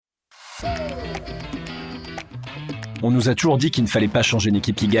On nous a toujours dit qu'il ne fallait pas changer une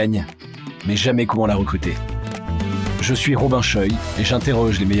équipe qui gagne, mais jamais comment la recruter. Je suis Robin Scheuil et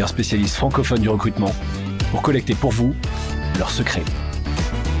j'interroge les meilleurs spécialistes francophones du recrutement pour collecter pour vous leurs secrets.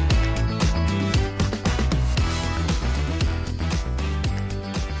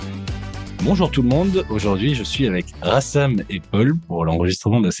 Bonjour tout le monde, aujourd'hui je suis avec Rassam et Paul pour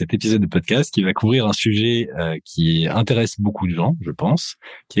l'enregistrement de cet épisode de podcast qui va couvrir un sujet qui intéresse beaucoup de gens, je pense,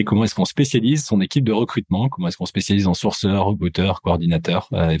 qui est comment est-ce qu'on spécialise son équipe de recrutement, comment est-ce qu'on spécialise en sourceurs, recruteurs, coordinateurs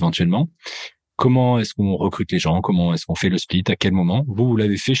éventuellement, comment est-ce qu'on recrute les gens, comment est-ce qu'on fait le split, à quel moment. Vous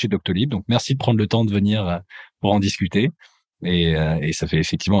l'avez fait chez Doctolib, donc merci de prendre le temps de venir pour en discuter. Et ça fait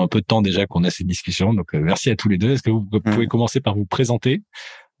effectivement un peu de temps déjà qu'on a cette discussion, donc merci à tous les deux. Est-ce que vous pouvez commencer par vous présenter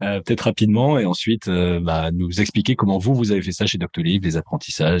peut-être rapidement et ensuite nous expliquer comment vous avez fait ça chez Doctolib, les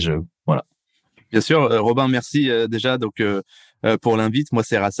apprentissages, voilà. Bien sûr, Robin, merci déjà pour l'invite. Moi,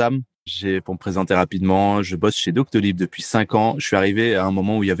 c'est Rassam. Pour me présenter rapidement, je bosse chez Doctolib depuis 5 ans. Je suis arrivé à un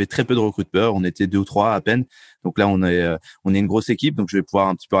moment où il y avait très peu de recruteurs. On était 2 ou 3 à peine. Donc là, on est une grosse équipe. Donc je vais pouvoir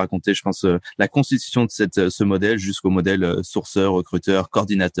un petit peu raconter, je pense, la constitution de ce modèle jusqu'au modèle sourceur, recruteur,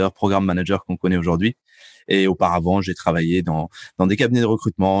 coordinateur, programme manager qu'on connaît aujourd'hui. Et auparavant, j'ai travaillé dans des cabinets de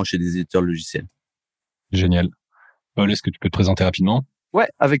recrutement, chez des éditeurs logiciels. Génial. Paul, est-ce que tu peux te présenter rapidement ? Ouais,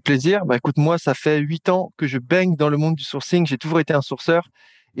 avec plaisir. Écoute, moi, ça fait 8 ans que je baigne dans le monde du sourcing. J'ai toujours été un sourceur.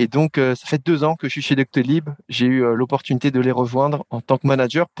 Et donc, ça fait 2 ans que je suis chez Doctolib. J'ai eu l'opportunité de les rejoindre en tant que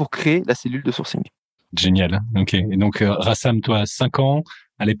manager pour créer la cellule de sourcing. Génial. Ok. Et donc, Rassam, toi, 5 ans,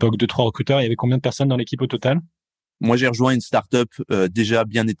 à l'époque, 2-3 recruteurs. Il y avait combien de personnes dans l'équipe au total ? Moi, j'ai rejoint une start-up déjà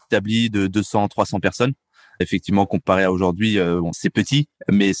bien établie de 200-300 personnes. Effectivement, comparé à aujourd'hui, c'est petit,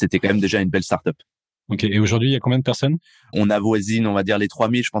 mais c'était quand même déjà une belle start-up. Ok. Et aujourd'hui, il y a combien de personnes ? On avoisine, on va dire, les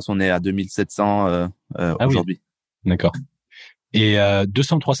 3000. Je pense qu'on est à 2700 aujourd'hui. Oui. D'accord. Et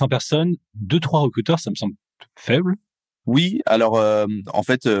 200-300 personnes, 2-3 recruteurs, ça me semble faible. Oui, alors en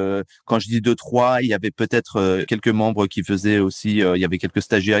fait, quand je dis 2-3, il y avait peut-être quelques membres qui faisaient aussi, il y avait quelques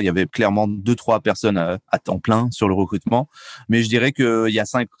stagiaires, il y avait clairement 2-3 personnes à temps plein sur le recrutement. Mais je dirais qu'il y a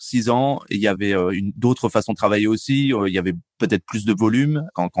 5-6 ans, il y avait d'autres façons de travailler aussi. Il y avait peut-être plus de volume.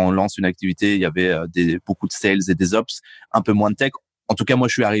 Quand on lance une activité, il y avait beaucoup de sales et des ops, un peu moins de tech. En tout cas, moi,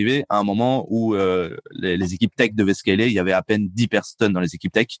 je suis arrivé à un moment où les équipes tech devaient scaler. Il y avait à peine 10 personnes dans les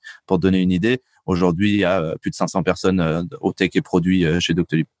équipes tech. Pour te donner une idée, aujourd'hui, il y a plus de 500 personnes au tech et produits chez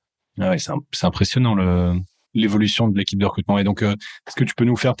Doctolib. Ah ouais, c'est impressionnant l'évolution de l'équipe de recrutement. Et donc, est-ce que tu peux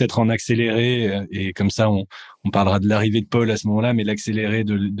nous faire peut-être en accéléré et comme ça, on parlera de l'arrivée de Paul à ce moment-là, mais l'accéléré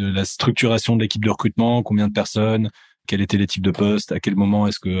de la structuration de l'équipe de recrutement, combien de personnes, quels étaient les types de postes, à quel moment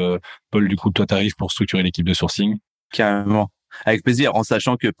est-ce que Paul, du coup, toi, t'arrives pour structurer l'équipe de sourcing ? Carrément. Avec plaisir, en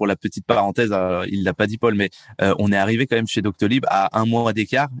sachant que pour la petite parenthèse, il l'a pas dit Paul, mais on est arrivé quand même chez Doctolib à 1 mois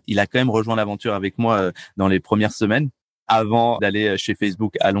d'écart. Il a quand même rejoint l'aventure avec moi dans les premières semaines, avant d'aller chez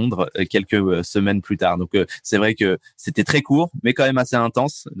Facebook à Londres quelques semaines plus tard. Donc c'est vrai que c'était très court, mais quand même assez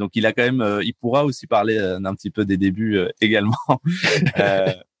intense. Donc il a quand même, il pourra aussi parler d'un petit peu des débuts également.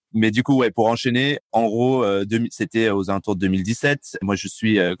 Mais du coup, ouais, pour enchaîner, en gros, c'était aux alentours de 2017. Moi, je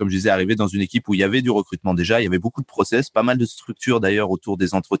suis, comme je disais, arrivé dans une équipe où il y avait du recrutement déjà. Il y avait beaucoup de process, pas mal de structures d'ailleurs autour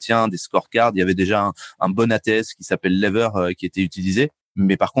des entretiens, des scorecards. Il y avait déjà un bon ATS qui s'appelle Lever qui était utilisé.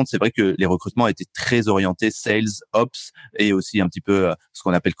 Mais par contre, c'est vrai que les recrutements étaient très orientés sales, ops et aussi un petit peu ce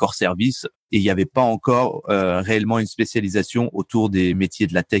qu'on appelle core service. Et il n'y avait pas encore réellement une spécialisation autour des métiers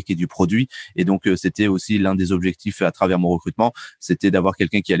de la tech et du produit. Et donc, c'était aussi l'un des objectifs à travers mon recrutement, c'était d'avoir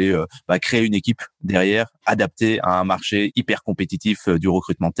quelqu'un qui allait créer une équipe derrière, adaptée à un marché hyper compétitif du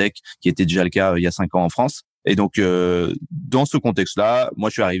recrutement tech, qui était déjà le cas il y a 5 ans en France. Et donc, dans ce contexte-là, moi,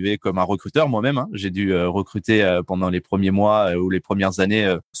 je suis arrivé comme un recruteur moi-même. J'ai dû recruter pendant les premiers mois ou les premières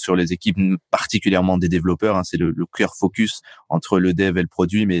années sur les équipes, particulièrement des développeurs. C'est le clear focus entre le dev et le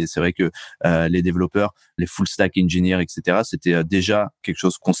produit. Mais c'est vrai que les développeurs, les full stack engineers, etc., c'était déjà quelque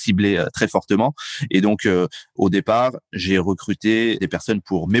chose qu'on ciblait très fortement. Et donc, au départ, j'ai recruté des personnes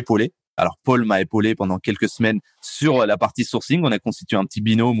pour m'épauler. Alors, Paul m'a épaulé pendant quelques semaines sur la partie sourcing. On a constitué un petit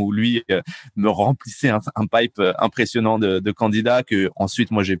binôme où lui me remplissait un pipe impressionnant de candidats que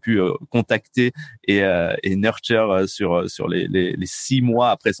ensuite moi j'ai pu contacter et nurture sur les 6 mois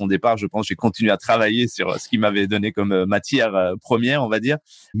après son départ. Je pense j'ai continué à travailler sur ce qu'il m'avait donné comme matière première, on va dire.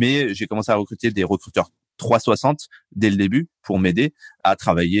 Mais j'ai commencé à recruter des recruteurs 360 dès le début pour m'aider à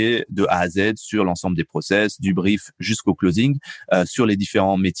travailler de A à Z sur l'ensemble des process, du brief jusqu'au closing, sur les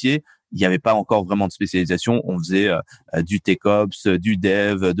différents métiers. Il n'y avait pas encore vraiment de spécialisation. On faisait du TechOps, du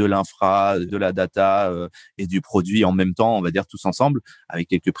Dev, de l'infra, de la data et du produit en même temps, on va dire tous ensemble, avec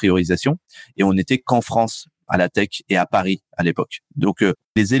quelques priorisations. Et on n'était qu'en France à la tech et à Paris à l'époque. Donc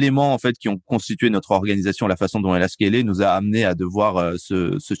les éléments en fait qui ont constitué notre organisation, la façon dont elle a scalé, nous a amené à devoir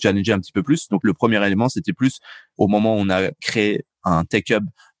se challenger un petit peu plus. Donc le premier élément, c'était plus au moment où on a créé un tech hub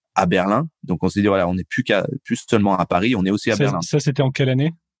à Berlin. Donc on s'est dit voilà, on n'est plus seulement à Paris, on est aussi à Berlin. Ça c'était en quelle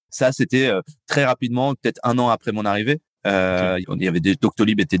année? Ça c'était très rapidement, peut-être 1 an après mon arrivée. Okay. Il y avait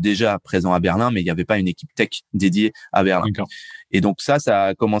Doctolib était déjà présent à Berlin, mais il n'y avait pas une équipe tech dédiée à Berlin. D'accord. Et donc ça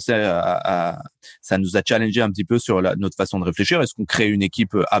a commencé ça nous a challengé un petit peu sur notre façon de réfléchir. Est-ce qu'on crée une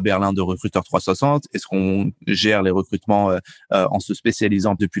équipe à Berlin de recruteurs 360? Est-ce qu'on gère les recrutements en se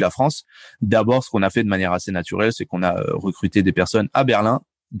spécialisant depuis la France? D'abord, ce qu'on a fait de manière assez naturelle, c'est qu'on a recruté des personnes à Berlin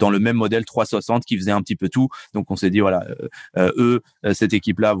dans le même modèle 360 qui faisait un petit peu tout. Donc on s'est dit voilà, cette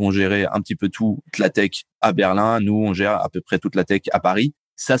équipe-là vont gérer un petit peu toute la tech à Berlin. Nous, on gère à peu près toute la tech à Paris.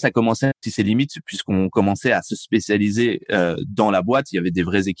 Ça commençait à ses limites puisqu'on commençait à se spécialiser dans la boîte. Il y avait des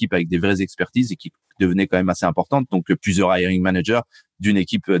vraies équipes avec des vraies expertises et qui devenaient quand même assez importantes. Donc plusieurs hiring managers d'une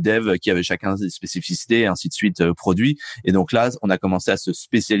équipe dev qui avait chacun des spécificités et ainsi de suite produits. Et donc là, on a commencé à se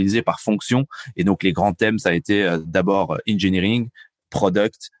spécialiser par fonction. Et donc les grands thèmes, ça a été d'abord engineering,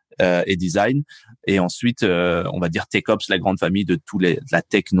 product et design, et ensuite on va dire tech ops, la grande famille de la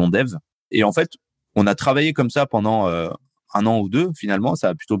tech non dev. Et en fait, on a travaillé comme ça pendant 1 an ou 2. Finalement, ça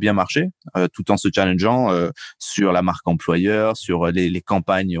a plutôt bien marché, tout en se challengeant sur la marque employeur, sur les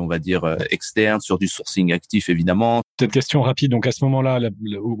campagnes, on va dire externes, sur du sourcing actif évidemment. Peut-être question rapide. Donc à ce moment-là,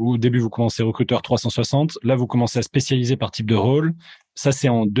 au début, vous commencez recruteur 360. Là, vous commencez à spécialiser par type de rôle. Ça, c'est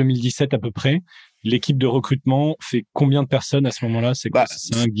en 2017 à peu près. L'équipe de recrutement fait combien de personnes à ce moment-là? C'est quoi,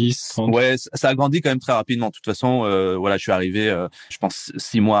 5, 10, 30? Ouais, ça a grandi quand même très rapidement. De toute façon, voilà, je suis arrivé, je pense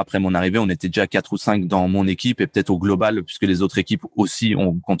 6 mois après mon arrivée, on était déjà 4 ou 5 dans mon équipe et peut-être au global, puisque les autres équipes aussi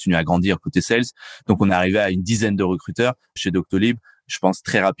ont continué à grandir côté sales. Donc, on est arrivé à une dizaine de recruteurs chez Doctolib. Je pense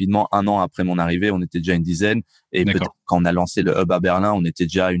très rapidement, 1 an après mon arrivée, on était déjà une dizaine. Et peut-être quand on a lancé le hub à Berlin, on était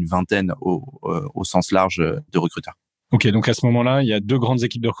déjà une vingtaine au sens large de recruteurs. Ok, donc à ce moment-là, il y a 2 grandes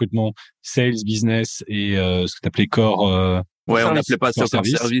équipes de recrutement, sales, business et ce que tu appelais core. Ouais, on n'appelait pas ça core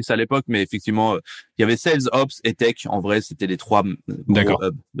service à l'époque, mais effectivement, il y avait sales, ops et tech. En vrai, c'était les 3 gros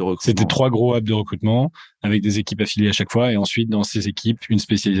hubs de recrutement. C'était 3 gros hubs de recrutement avec des équipes affiliées à chaque fois et ensuite dans ces équipes une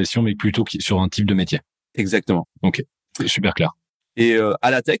spécialisation, mais plutôt sur un type de métier. Exactement. Ok, c'est super clair. Et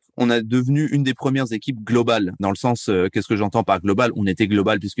à la tech, on a devenu une des premières équipes globales. Dans le sens, qu'est-ce que j'entends par global? On était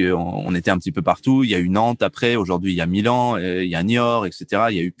global puisque on était un petit peu partout. Il y a eu Nantes après, aujourd'hui il y a Milan, il y a Niort, etc.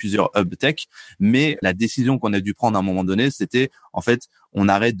 Il y a eu plusieurs hubs tech. Mais la décision qu'on a dû prendre à un moment donné, c'était en fait, on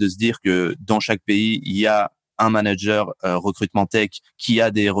arrête de se dire que dans chaque pays, il y a un manager recrutement tech qui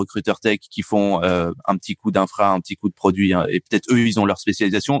a des recruteurs tech qui font un petit coup d'infra, un petit coup de produit, hein, et peut-être eux, ils ont leur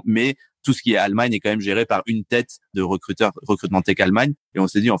spécialisation, mais tout ce qui est Allemagne est quand même géré par une tête de recrutement tech Allemagne. Et on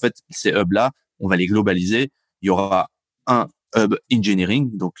s'est dit, en fait, ces hubs-là, on va les globaliser. Il y aura un hub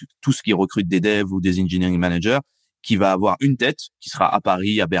engineering, donc tout ce qui recrute des devs ou des engineering managers, qui va avoir une tête, qui sera à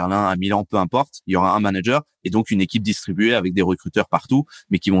Paris, à Berlin, à Milan, peu importe. Il y aura un manager et donc une équipe distribuée avec des recruteurs partout,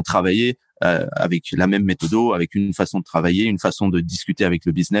 mais qui vont travailler avec la même méthode, avec une façon de travailler, une façon de discuter avec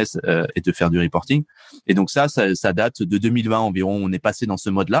le business et de faire du reporting. Et donc ça date de 2020 environ. On est passé dans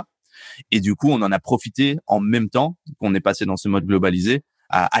ce mode-là. Et du coup, on en a profité en même temps qu'on est passé dans ce mode globalisé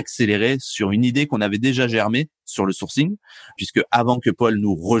à accélérer sur une idée qu'on avait déjà germée sur le sourcing, puisque avant que Paul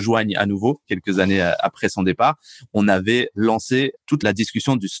nous rejoigne à nouveau, quelques années après son départ, on avait lancé toute la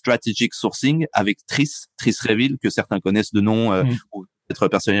discussion du strategic sourcing avec Tris Reville, que certains connaissent de nom ou peut-être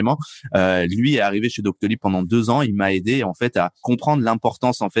personnellement. Lui est arrivé chez Doctolib pendant 2 ans. Il m'a aidé en fait à comprendre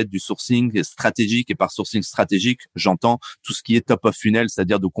l'importance en fait du sourcing stratégique, et par sourcing stratégique, j'entends tout ce qui est top of funnel,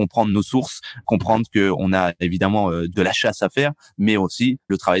 c'est-à-dire de comprendre nos sources, comprendre que on a évidemment de la chasse à faire, mais aussi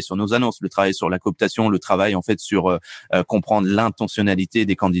le travail sur nos annonces, le travail sur la cooptation, le travail en fait sur comprendre l'intentionnalité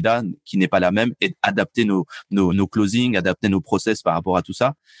des candidats qui n'est pas la même, et adapter nos closings, adapter nos process par rapport à tout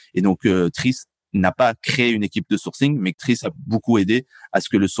ça. Et donc Tris n'a pas créé une équipe de sourcing, mais Tris a beaucoup aidé à ce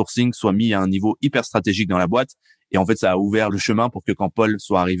que le sourcing soit mis à un niveau hyper stratégique dans la boîte. Et en fait, ça a ouvert le chemin pour que quand Paul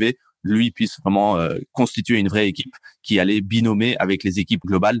soit arrivé, lui puisse vraiment constituer une vraie équipe qui allait binomer avec les équipes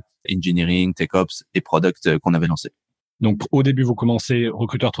globales, engineering, tech ops et product qu'on avait lancé. Donc, au début, vous commencez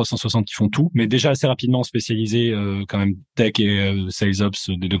recruteurs 360 qui font tout, mais déjà assez rapidement spécialisé quand même tech et sales ops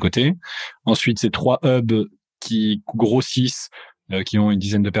des 2 côtés. Ensuite, c'est 3 hubs qui grossissent, qui ont une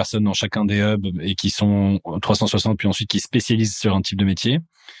dizaine de personnes dans chacun des hubs et qui sont 360, puis ensuite qui spécialisent sur un type de métier.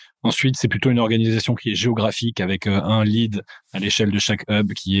 Ensuite, c'est plutôt une organisation qui est géographique avec un lead à l'échelle de chaque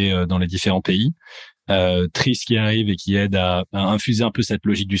hub qui est dans les différents pays. Tris qui arrive et qui aide à infuser un peu cette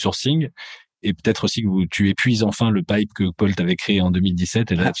logique du sourcing. et peut-être aussi que tu épuises enfin le pipe que Paul t'avait créé en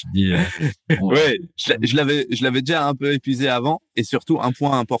 2017 et là tu te dis bon, ouais, je l'avais déjà un peu épuisé avant, et surtout un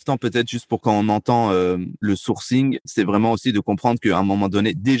point important peut-être juste pour quand on entend le sourcing, c'est vraiment aussi de comprendre qu'à un moment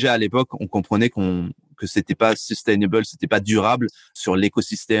donné, déjà à l'époque, on comprenait que c'était pas sustainable, c'était pas durable sur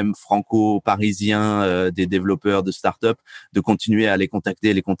l'écosystème franco-parisien des développeurs de start-up, de continuer à les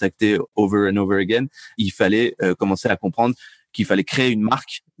contacter over and over again. Il fallait commencer à comprendre qu'il fallait créer une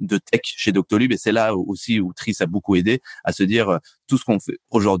marque de tech chez Doctolib, et c'est là aussi où Tris a beaucoup aidé à se dire tout ce qu'on fait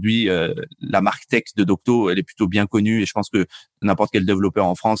aujourd'hui, la marque tech de Docto, elle est plutôt bien connue, et je pense que n'importe quel développeur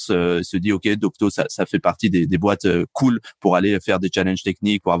en France se dit ok, Docto ça fait partie des boîtes cool pour aller faire des challenges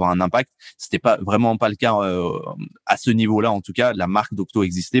techniques, pour avoir un impact. C'était vraiment pas le cas à ce niveau-là, en tout cas. La marque Docto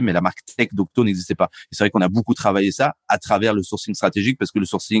existait, mais la marque tech Docto n'existait pas. Et c'est vrai qu'on a beaucoup travaillé ça à travers le sourcing stratégique, parce que le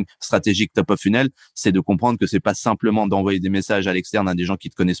sourcing stratégique top of funnel, c'est de comprendre que c'est pas simplement d'envoyer des messages à l'externe à des gens qui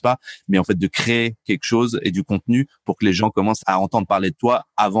te connaissent pas, mais en fait de créer quelque chose et du contenu pour que les gens commencent à entendre parler de toi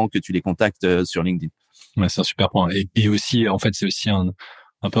avant que tu les contactes sur LinkedIn. Ouais, c'est un super point. Et aussi, en fait, c'est aussi un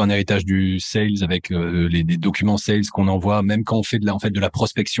peu un héritage du sales avec des documents sales qu'on envoie, même quand on fait de la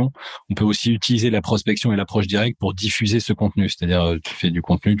prospection. On peut aussi utiliser la prospection et l'approche directe pour diffuser ce contenu. C'est-à-dire, tu fais du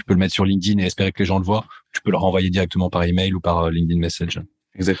contenu, tu peux le mettre sur LinkedIn et espérer que les gens le voient. Tu peux leur envoyer directement par email ou par LinkedIn Message.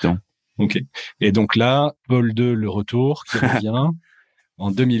 Exactement. Ok. Et donc là, Paul 2, le retour qui revient en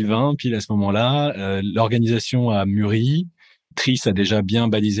 2020. Pile à ce moment-là, l'organisation a mûri. Tris a déjà bien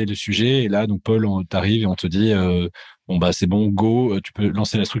balisé le sujet. Et là, donc Paul, on t'arrive et on te dit bon bah c'est bon, go, tu peux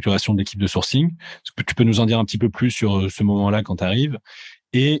lancer la structuration de l'équipe de sourcing. Est-ce que tu peux nous en dire un petit peu plus sur ce moment-là quand tu arrives?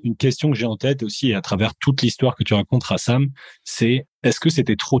 Et une question que j'ai en tête aussi, et à travers toute l'histoire que tu racontes, Rassam, c'est est-ce que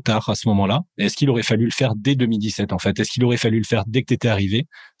c'était trop tard à ce moment-là? Est-ce qu'il aurait fallu le faire dès 2017 en fait? Est-ce qu'il aurait fallu le faire dès que tu étais arrivé,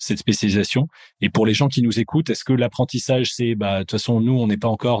 cette spécialisation? Et pour les gens qui nous écoutent, est-ce que l'apprentissage, c'est de toute façon, nous, on n'est pas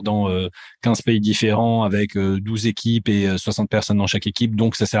encore dans 15 pays différents avec 12 équipes et 60 personnes dans chaque équipe,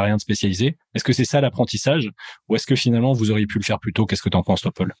 donc ça sert à rien de spécialiser. Est-ce que c'est ça l'apprentissage? Ou est-ce que finalement, vous auriez pu le faire plus tôt? Qu'est-ce que tu en penses,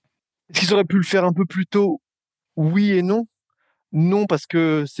 toi, Paul? Est-ce qu'ils auraient pu le faire un peu plus tôt? Oui et non. Non, parce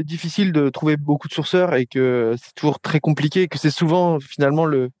que c'est difficile de trouver beaucoup de sourceurs et que c'est toujours très compliqué, que c'est souvent finalement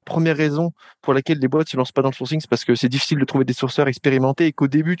la première raison pour laquelle les boîtes ne se lancent pas dans le sourcing, c'est parce que c'est difficile de trouver des sourceurs expérimentés et qu'au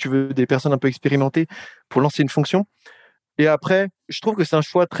début, tu veux des personnes un peu expérimentées pour lancer une fonction. Et après, je trouve que c'est un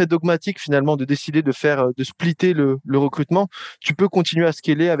choix très dogmatique finalement de décider de splitter le recrutement. Tu peux continuer à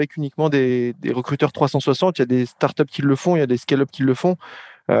scaler avec uniquement des recruteurs 360. Il y a des startups qui le font, il y a des scale-up qui le font.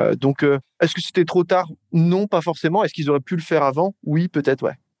 Donc, est-ce que c'était trop tard? Non, pas forcément. Est-ce qu'ils auraient pu le faire avant? Oui, peut-être,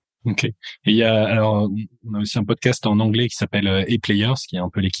 ouais. Ok. Et on a aussi un podcast en anglais qui s'appelle A-Players, qui est un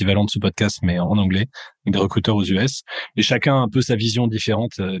peu l'équivalent de ce podcast, mais en anglais, avec des recruteurs aux US. Et chacun a un peu sa vision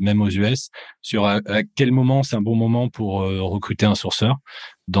différente, même aux US, sur à quel moment c'est un bon moment pour recruter un sourceur.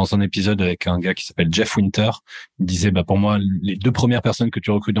 Dans un épisode avec un gars qui s'appelle Jeff Winter, il disait, pour moi, les deux premières personnes que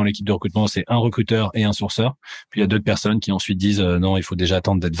tu recrutes dans l'équipe de recrutement, c'est un recruteur et un sourceur. Puis il y a d'autres personnes qui ensuite disent, non, il faut déjà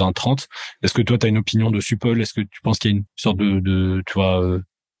attendre d'être 20-30. Est-ce que toi, tu as une opinion dessus, Paul? Est-ce que tu penses qu'il y a une sorte tu vois,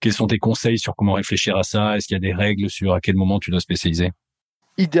 quels sont tes conseils sur comment réfléchir à ça? Est-ce qu'il y a des règles sur à quel moment tu dois spécialiser?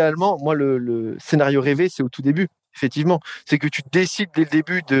 Idéalement, moi, le scénario rêvé, c'est au tout début, effectivement. C'est que tu décides dès le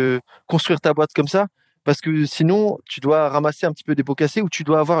début de construire ta boîte comme ça, parce que sinon, tu dois ramasser un petit peu des pots cassés ou tu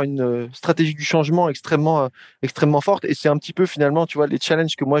dois avoir une stratégie du changement extrêmement forte. Et c'est un petit peu, finalement, tu vois, les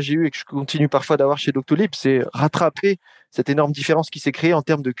challenges que moi j'ai eu et que je continue parfois d'avoir chez Doctolib, c'est rattraper cette énorme différence qui s'est créée en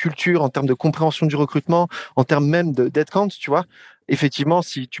termes de culture, en termes de compréhension du recrutement, en termes même de headcount, tu vois. Effectivement,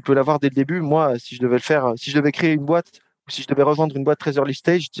 si tu peux l'avoir dès le début, moi, si je devais le faire, si je devais créer une boîte, ou si je devais revendre une boîte très early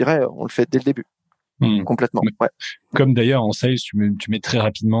stage, je dirais, on le fait dès le début. Complètement. Ouais. Comme d'ailleurs en sales, tu mets très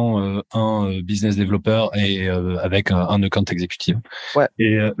rapidement un business developer et avec un account exécutif. Ouais.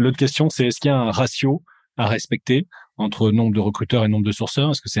 Et l'autre question, c'est est-ce qu'il y a un ratio à respecter entre nombre de recruteurs et nombre de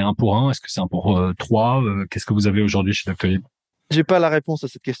sourceurs? Est-ce que c'est 1 pour 1? Est-ce que c'est 1 pour 3? Qu'est-ce que vous avez aujourd'hui chez Doctolib? J'ai pas la réponse à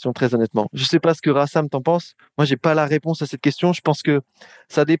cette question, très honnêtement. Je sais pas ce que Rassam t'en pense. Moi, j'ai pas la réponse à cette question. Je pense que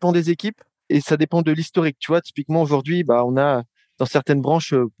ça dépend des équipes et ça dépend de l'historique. Tu vois, typiquement aujourd'hui, on a dans certaines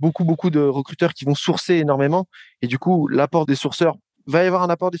branches beaucoup de recruteurs qui vont sourcer énormément et du coup, l'apport des sourceurs va y avoir un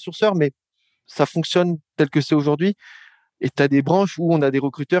apport des sourceurs, mais ça fonctionne tel que c'est aujourd'hui. Et tu as des branches où on a des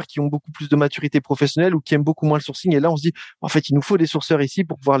recruteurs qui ont beaucoup plus de maturité professionnelle ou qui aiment beaucoup moins le sourcing. Et là, on se dit, en fait, il nous faut des sourceurs ici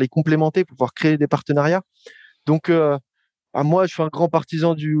pour pouvoir les complémenter, pour pouvoir créer des partenariats. Donc, moi, je suis un grand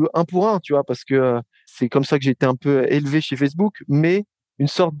partisan du 1 pour 1, tu vois, parce que c'est comme ça que j'ai été un peu élevé chez Facebook, mais une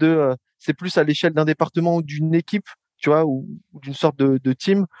sorte c'est plus à l'échelle d'un département ou d'une équipe, tu vois, ou d'une sorte de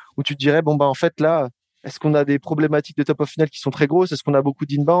team où tu te dirais, en fait, là, est-ce qu'on a des problématiques de top of funnel qui sont très grosses? Est-ce qu'on a beaucoup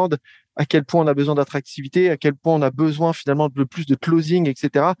d'inbound? À quel point on a besoin d'attractivité? À quel point on a besoin finalement de plus de closing,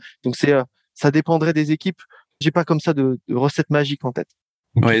 etc. Donc, c'est ça dépendrait des équipes. J'ai pas comme ça de recette magique en tête.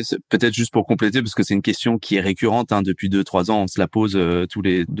 Okay. Ouais, peut-être juste pour compléter, parce que c'est une question qui est récurrente depuis 2-3 ans, on se la pose tous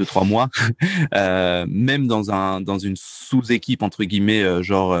les 2-3 mois. Même dans une sous-équipe entre guillemets,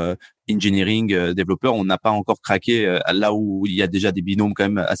 genre engineering, développeur, on n'a pas encore craqué là où il y a déjà des binômes quand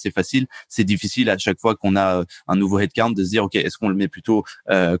même assez faciles. C'est difficile à chaque fois qu'on a un nouveau headcount de se dire ok, est-ce qu'on le met plutôt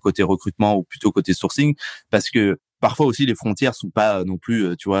côté recrutement ou plutôt côté sourcing, parce que parfois aussi, les frontières sont pas non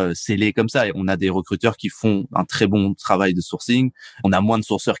plus, tu vois, scellées comme ça. Et on a des recruteurs qui font un très bon travail de sourcing. On a moins de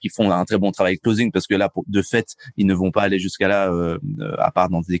sourceurs qui font un très bon travail de closing parce que là, de fait, ils ne vont pas aller jusqu'à là, à part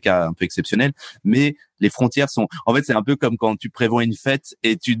dans des cas un peu exceptionnels. Mais les frontières sont, en fait, c'est un peu comme quand tu prévois une fête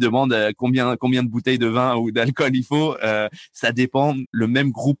et tu demandes combien de bouteilles de vin ou d'alcool il faut. Ça dépend. Le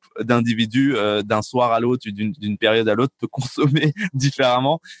même groupe d'individus, d'un soir à l'autre, d'une période à l'autre, peut consommer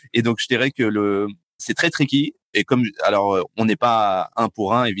différemment. Et donc, je dirais que c'est très tricky. Et alors, on n'est pas un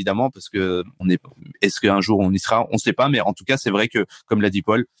pour un, évidemment, parce que est-ce qu'un jour on y sera? On sait pas, mais en tout cas, c'est vrai que, comme l'a dit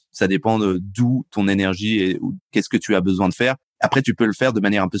Paul, ça dépend d'où ton énergie et qu'est-ce que tu as besoin de faire. Après, tu peux le faire de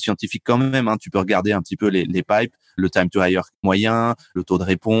manière un peu scientifique quand même, hein. Tu peux regarder un petit peu les pipes, le time to hire moyen, le taux de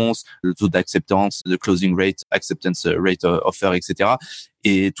réponse, le taux d'acceptance, le closing rate, acceptance rate offer, etc.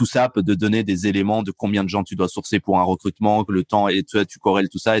 Et tout ça peut te donner des éléments de combien de gens tu dois sourcer pour un recrutement, le temps, et tu corrèles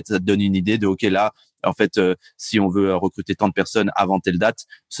tout ça et ça te donne une idée de, ok, là, en fait, si on veut recruter tant de personnes avant telle date,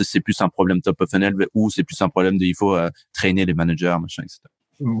 c'est plus un problème top of funnel ou c'est plus un problème il faut traîner les managers, machin, etc.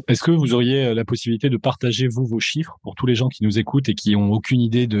 Est-ce que vous auriez la possibilité de partager, vous, vos chiffres pour tous les gens qui nous écoutent et qui ont aucune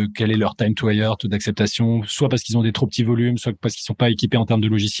idée de quel est leur time to hire, taux d'acceptation, soit parce qu'ils ont des trop petits volumes, soit parce qu'ils sont pas équipés en termes de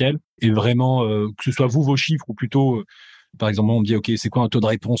logiciels, et vraiment, que ce soit vous, vos chiffres, ou plutôt, par exemple, on me dit, OK, c'est quoi un taux de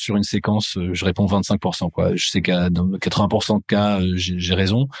réponse sur une séquence? Je réponds 25%, quoi. Je sais qu'à dans 80% de cas, j'ai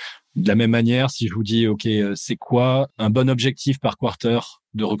raison. De la même manière, si je vous dis, OK, c'est quoi un bon objectif par quarter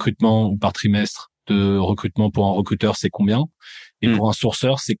de recrutement ou par trimestre de recrutement pour un recruteur, c'est combien? Et pour un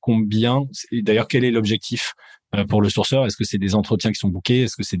sourceur, c'est combien? Et d'ailleurs, quel est l'objectif pour le sourceur? Est-ce que c'est des entretiens qui sont bookés?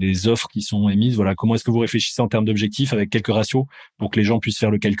 Est-ce que c'est des offres qui sont émises? Voilà, comment est-ce que vous réfléchissez en termes d'objectifs avec quelques ratios pour que les gens puissent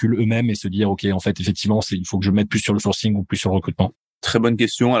faire le calcul eux-mêmes et se dire, OK, en fait, effectivement, il faut que je mette plus sur le sourcing ou plus sur le recrutement? Très bonne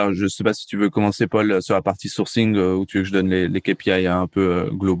question. Alors, je sais pas si tu veux commencer, Paul, sur la partie sourcing ou tu veux que je donne les KPI un peu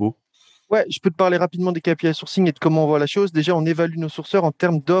globaux. Ouais, je peux te parler rapidement des KPI sourcing et de comment on voit la chose. Déjà, on évalue nos sourceurs en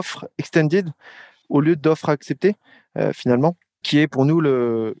termes d'offres extended au lieu d'offres acceptées, finalement, qui est pour nous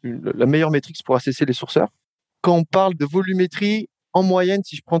la meilleure métrique pour assesser les sourceurs. Quand on parle de volumétrie, en moyenne,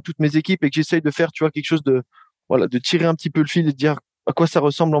 si je prends toutes mes équipes et que j'essaye de faire, tu vois, quelque chose de tirer un petit peu le fil et de dire à quoi ça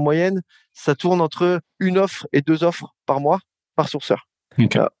ressemble en moyenne, ça tourne entre une offre et 2 offres par mois, par sourceur.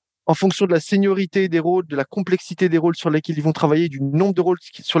 Okay. En fonction de la seniorité des rôles, de la complexité des rôles sur lesquels ils vont travailler, du nombre de rôles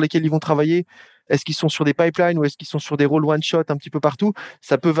sur lesquels ils vont travailler, est-ce qu'ils sont sur des pipelines ou est-ce qu'ils sont sur des rôles one-shot un petit peu partout,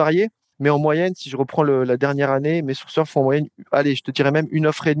 ça peut varier. Mais en moyenne, si je reprends la dernière année, mes sourceurs font en moyenne, allez, je te dirais même 1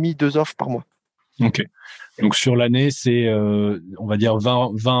 offre et demie, 2 offres par mois. Ok. Donc sur l'année, c'est, on va dire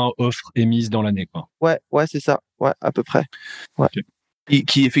 20 offres émises dans l'année, quoi. Ouais, c'est ça. Ouais, à peu près. Ouais. Okay.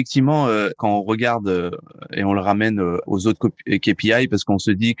 Qui effectivement, quand on regarde et on le ramène aux autres KPI, parce qu'on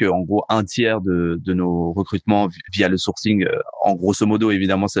se dit qu'en gros un tiers de nos recrutements via le sourcing, en grosso modo,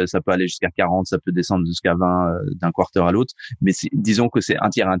 évidemment ça peut aller jusqu'à 40, ça peut descendre jusqu'à 20 d'un quarter à l'autre, mais disons que c'est un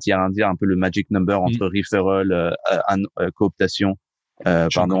tiers, un peu le magic number entre referral, cooptation,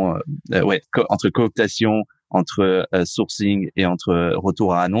 entre cooptation, entre sourcing et entre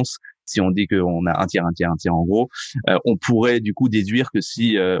retour à annonce. Si on dit qu'on a un tiers en gros, on pourrait du coup déduire que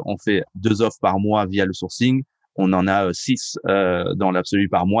si on fait 2 offres par mois via le sourcing, on en a 6 dans l'absolu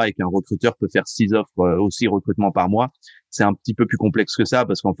par mois et qu'un recruteur peut faire 6 offres aussi recrutement par mois. C'est un petit peu plus complexe que ça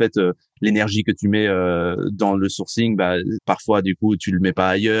parce qu'en fait l'énergie que tu mets dans le sourcing, parfois du coup tu le mets pas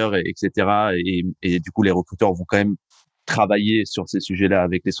ailleurs, etc. Et du coup les recruteurs vont quand même travailler sur ces sujets-là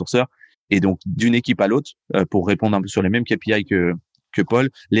avec les sourceurs. Et donc d'une équipe à l'autre, pour répondre un peu sur les mêmes KPI que Paul,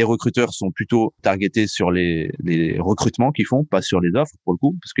 les recruteurs sont plutôt targetés sur les recrutements qu'ils font, pas sur les offres pour le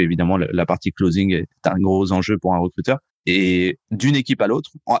coup, parce qu'évidemment la partie closing est un gros enjeu pour un recruteur. Et d'une équipe à l'autre,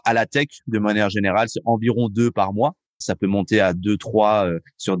 à la tech, de manière générale, c'est environ 2 par mois. Ça peut monter à 2, 3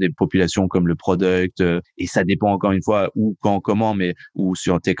 sur des populations comme le product, et ça dépend encore une fois où, quand, comment, ou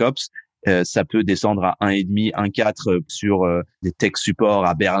sur TechOps. Ça peut descendre à 1,5, 1,4 sur des tech supports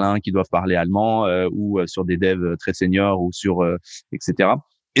à Berlin qui doivent parler allemand ou sur des devs très seniors ou sur etc.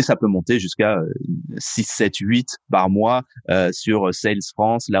 Et ça peut monter jusqu'à 6, 7, 8 par mois sur Sales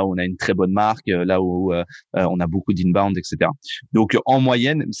France, là où on a une très bonne marque, là où on a beaucoup d'inbound, etc. Donc en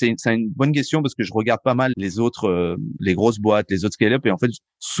moyenne, c'est une bonne question parce que je regarde pas mal les autres, les grosses boîtes, les autres scale-up, et en fait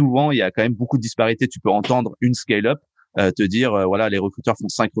souvent il y a quand même beaucoup de disparités. Tu peux entendre une scale-up te dire voilà, les recruteurs font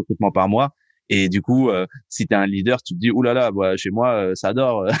 5 recrutements par mois Et du coup, si t'es un leader, tu te dis, oulala, bah, chez moi, ça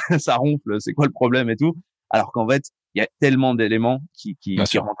dort, ça ronfle, c'est quoi le problème et tout. Alors qu'en fait, il y a tellement d'éléments qui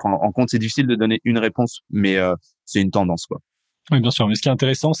rentrent en compte. C'est difficile de donner une réponse, mais c'est une tendance, quoi. Oui, bien sûr. Mais ce qui est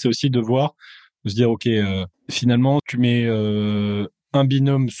intéressant, c'est aussi de voir, de se dire, OK, finalement, tu mets un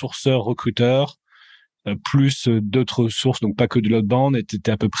binôme sourceur-recruteur, plus d'autres sources, donc pas que de l'outbound, et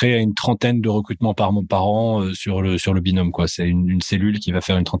t'es à peu près à une trentaine de recrutements par an sur le binôme, quoi. C'est une cellule qui va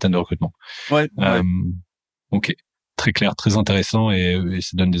faire une trentaine de recrutements. Ouais. OK. Très clair, très intéressant, et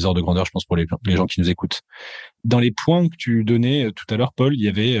ça donne des ordres de grandeur, je pense, pour les gens qui nous écoutent. Dans les points que tu donnais tout à l'heure, Paul, il y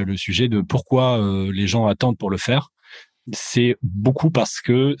avait le sujet de pourquoi les gens attendent pour le faire. C'est beaucoup parce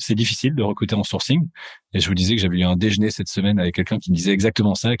que c'est difficile de recruter en sourcing. Et je vous disais que j'avais eu un déjeuner cette semaine avec quelqu'un qui me disait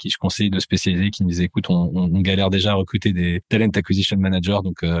exactement ça, qui je conseille de spécialiser, qui me disait, écoute, on galère déjà à recruter des talent acquisition managers,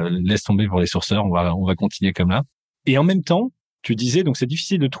 donc laisse tomber pour les sourceurs, on va continuer comme là. Et en même temps, tu disais, donc c'est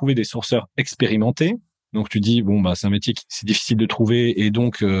difficile de trouver des sourceurs expérimentés. Donc tu dis, bon, bah c'est un métier qui c'est difficile de trouver, et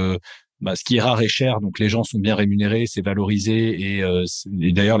donc ce qui est rare est cher, donc les gens sont bien rémunérés, c'est valorisé, et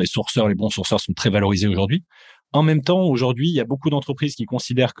d'ailleurs les bons sourceurs sont très valorisés aujourd'hui. En même temps, aujourd'hui, il y a beaucoup d'entreprises qui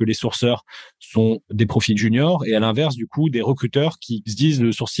considèrent que les sourceurs sont des profils juniors, et à l'inverse, du coup, des recruteurs qui se disent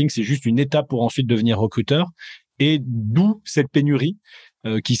le sourcing, c'est juste une étape pour ensuite devenir recruteur, et d'où cette pénurie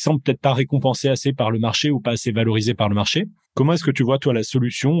qui semble peut-être pas récompensée assez par le marché ou pas assez valorisée par le marché. Comment est-ce que tu vois, toi, la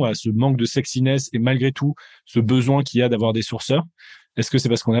solution à ce manque de sexiness et malgré tout ce besoin qu'il y a d'avoir des sourceurs? Est-ce que c'est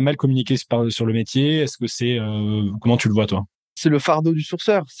parce qu'on a mal communiqué sur le métier? Est-ce que c'est comment tu le vois, toi? C'est le fardeau du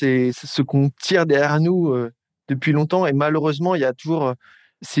sourceur, c'est ce qu'on tire derrière nous depuis longtemps, et malheureusement, il y a toujours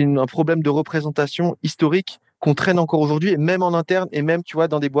un problème de représentation historique qu'on traîne encore aujourd'hui, et même en interne, et même, tu vois,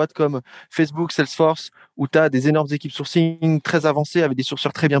 dans des boîtes comme Facebook, Salesforce, où tu as des énormes équipes sourcing très avancées avec des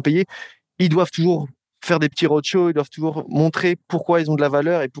sourceurs très bien payés. Ils doivent toujours faire des petits roadshows, ils doivent toujours montrer pourquoi ils ont de la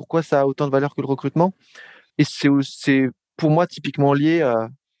valeur et pourquoi ça a autant de valeur que le recrutement. Et c'est pour moi typiquement lié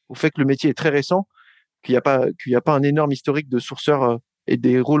au fait que le métier est très récent, qu'il n'y a pas un énorme historique de sourceurs et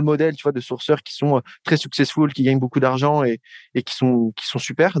des rôles modèles, tu vois, de sourceurs qui sont très successful, qui gagnent beaucoup d'argent et qui sont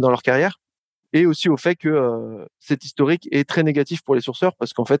super dans leur carrière. Et aussi au fait que cet historique est très négatif pour les sourceurs,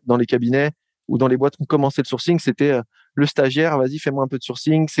 parce qu'en fait, dans les cabinets ou dans les boîtes qui ont commencé le sourcing, c'était le stagiaire, vas-y, fais-moi un peu de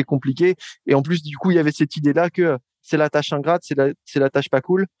sourcing, c'est compliqué. Et en plus, du coup, il y avait cette idée-là que c'est la tâche ingrate, c'est la tâche pas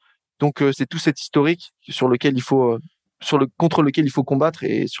cool. Donc, c'est tout cet historique sur lequel contre lequel il faut combattre,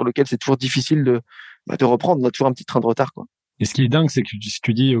 et sur lequel c'est toujours difficile de reprendre. On a toujours un petit train de retard, quoi. Et ce qui est dingue, c'est que si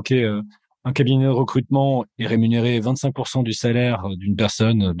tu dis, OK, un cabinet de recrutement est rémunéré 25% du salaire d'une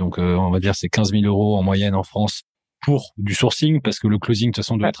personne, donc on va dire c'est 15 000 € en moyenne en France pour du sourcing, parce que le closing, de toute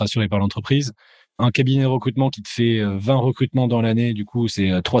façon, doit être assuré par l'entreprise. Un cabinet de recrutement qui te fait 20 recrutements dans l'année, du coup, c'est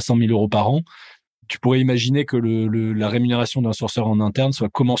 300 000 € par an. Tu pourrais imaginer que la rémunération d'un sourceur en interne soit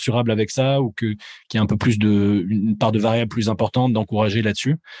commensurable avec ça, ou qu'il y ait un peu plus une part de variable plus importante, d'encourager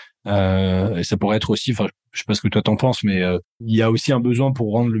là-dessus. Et ça pourrait être aussi, enfin, je sais pas ce que toi t'en penses, mais il y a aussi un besoin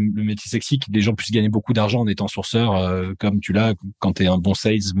pour rendre le métier sexy, que des gens puissent gagner beaucoup d'argent en étant sourceur, comme tu l'as quand t'es un bon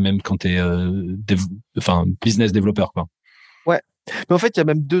sales, même quand t'es business développeur, quoi. Ouais. Mais en fait, il y a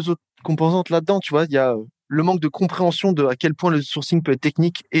même deux autres composantes là-dedans, tu vois. Il y a le manque de compréhension de à quel point le sourcing peut être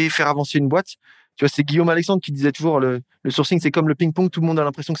technique et faire avancer une boîte. Tu vois, c'est Guillaume Alexandre qui disait toujours le sourcing, c'est comme le ping-pong, tout le monde a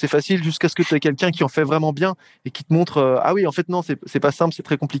l'impression que c'est facile jusqu'à ce que tu aies quelqu'un qui en fait vraiment bien et qui te montre ah oui, en fait, non, c'est pas simple, c'est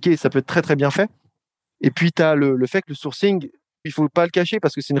très compliqué et ça peut être très, très bien fait. Et puis, tu as le fait que le sourcing, il faut pas le cacher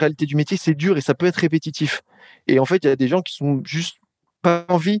parce que c'est une réalité du métier, c'est dur et ça peut être répétitif. Et en fait, il y a des gens qui sont juste pas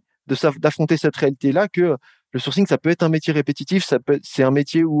envie d'affronter cette réalité-là, que le sourcing, ça peut être un métier répétitif, c'est un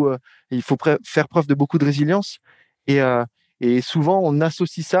métier où il faut faire preuve de beaucoup de résilience. Et souvent, on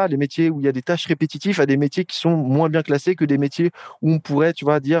associe ça, les métiers où il y a des tâches répétitives, à des métiers qui sont moins bien classés que des métiers où on pourrait, tu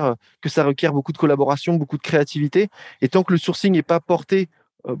vois, dire que ça requiert beaucoup de collaboration, beaucoup de créativité. Et tant que le sourcing n'est pas porté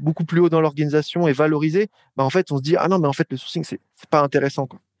beaucoup plus haut dans l'organisation et valorisé, en fait, on se dit ah non, mais en fait, le sourcing, c'est pas intéressant,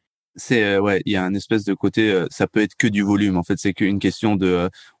 quoi. C'est ouais, il y a un espèce de côté, ça peut être que du volume. En fait, c'est qu'une question de,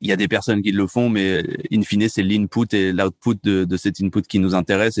 il y a des personnes qui le font, mais in fine, c'est l'input et l'output de cet input qui nous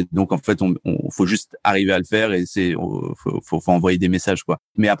intéresse. Et donc, en fait, on faut juste arriver à le faire, et faut envoyer des messages, quoi.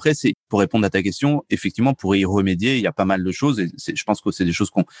 Mais après, c'est pour répondre à ta question, effectivement, pour y remédier, il y a pas mal de choses. Et je pense que c'est des choses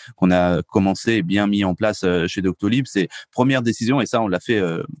qu'on a commencé et bien mis en place chez Doctolib. C'est première décision, et ça, on l'a fait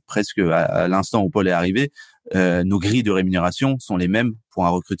presque à l'instant où Paul est arrivé. Nos grilles de rémunération sont les mêmes pour un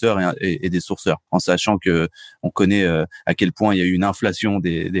recruteur et des sourceurs, en sachant que on connaît à quel point il y a eu une inflation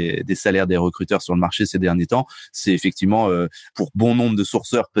des salaires des recruteurs sur le marché ces derniers temps. C'est effectivement pour bon nombre de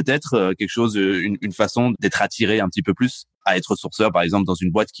sourceurs peut-être quelque chose, une façon d'être attiré un petit peu plus à être sourceur, par exemple, dans une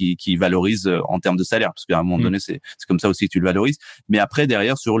boîte qui valorise en termes de salaire, parce qu'à un moment donné, c'est comme ça aussi que tu le valorises. Mais après,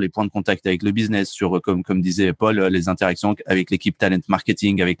 derrière, sur les points de contact avec le business, sur, comme disait Paul, les interactions avec l'équipe talent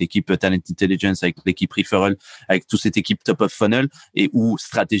marketing, avec l'équipe talent intelligence, avec l'équipe referral, avec toute cette équipe top of funnel ou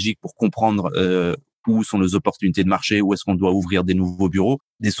stratégique pour comprendre où sont les opportunités de marché, où est-ce qu'on doit ouvrir des nouveaux bureaux.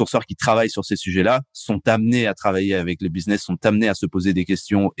 Des sourceurs qui travaillent sur ces sujets-là sont amenés à travailler avec le business, sont amenés à se poser des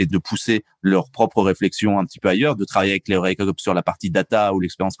questions et de pousser leur propre réflexion un petit peu ailleurs, de travailler avec les recruteurs sur la partie data ou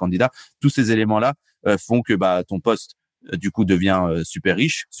l'expérience candidat. Tous ces éléments-là font que ton poste du coup devient super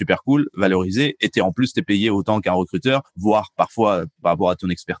riche, super cool, valorisé, et t'es payé autant qu'un recruteur, voire parfois par rapport à ton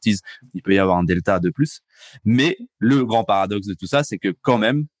expertise, il peut y avoir un delta de plus. Mais le grand paradoxe de tout ça, c'est que quand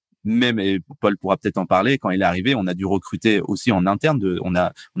même, et Paul pourra peut-être en parler, quand il est arrivé, on a dû recruter aussi en interne, on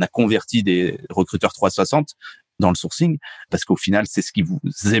a converti des recruteurs 360 dans le sourcing, parce qu'au final, c'est ce qu'ils vous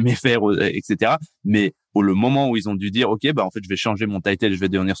aimez faire, etc. Mais le moment où ils ont dû dire, OK, en fait, je vais changer mon title, je vais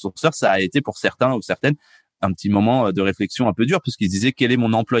devenir sourceur, ça a été pour certains ou certaines un petit moment de réflexion un peu dur, puisqu'ils se disaient, quelle est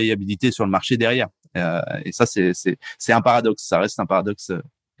mon employabilité sur le marché derrière? Et ça, c'est un paradoxe, ça reste un paradoxe.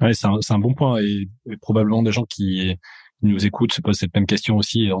 Ouais, c'est un bon point, et probablement des gens qui nous écoutent se posent cette même question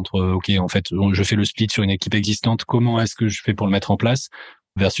aussi entre, OK, en fait, je fais le split sur une équipe existante, comment est-ce que je fais pour le mettre en place?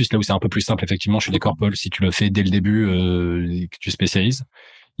 Versus là où c'est un peu plus simple, effectivement, je suis d'accord, Paul, si tu le fais dès le début et que tu spécialises.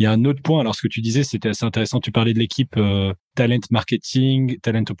 Il y a un autre point, alors ce que tu disais, c'était assez intéressant, tu parlais de l'équipe talent marketing,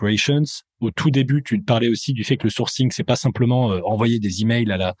 talent operations. Au tout début, tu parlais aussi du fait que le sourcing, c'est pas simplement envoyer des emails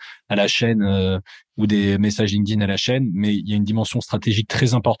à la chaîne ou des messages LinkedIn à la chaîne, mais il y a une dimension stratégique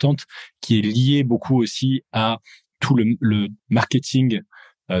très importante qui est liée beaucoup aussi à tout le marketing.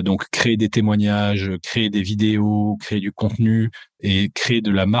 Donc créer des témoignages, créer des vidéos, créer du contenu et créer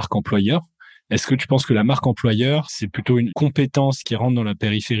de la marque employeur. Est-ce que tu penses que la marque employeur, c'est plutôt une compétence qui rentre dans la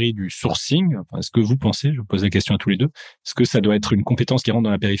périphérie du sourcing? Enfin, est-ce que vous pensez, je vous pose la question à tous les deux, est-ce que ça doit être une compétence qui rentre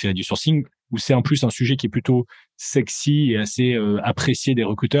dans la périphérie du sourcing, ou c'est en plus un sujet qui est plutôt sexy et assez apprécié des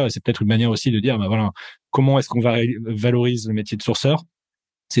recruteurs, et c'est peut-être une manière aussi de dire, voilà, comment est-ce qu'on valorise le métier de sourceur?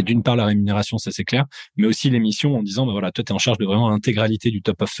 C'est d'une part la rémunération, ça c'est clair, mais aussi les missions en disant, voilà, toi, tu es en charge de vraiment l'intégralité du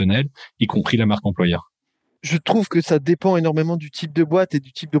top of funnel, y compris la marque employeur. Je trouve que ça dépend énormément du type de boîte et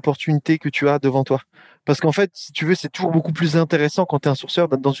du type d'opportunité que tu as devant toi. Parce qu'en fait, si tu veux, c'est toujours beaucoup plus intéressant quand tu es un sourceur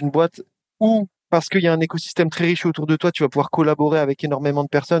d'être dans une boîte où, parce qu'il y a un écosystème très riche autour de toi, tu vas pouvoir collaborer avec énormément de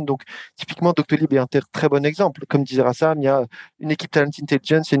personnes. Donc, typiquement, Doctolib est un très bon exemple. Comme disait Rassam, il y a une équipe Talent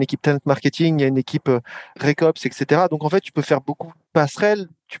Intelligence, il y a une équipe Talent Marketing, il y a une équipe Recops, etc. Donc, en fait, tu peux faire beaucoup de passerelles,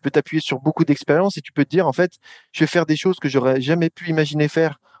 tu peux t'appuyer sur beaucoup d'expérience et tu peux te dire, en fait, je vais faire des choses que j'aurais jamais pu imaginer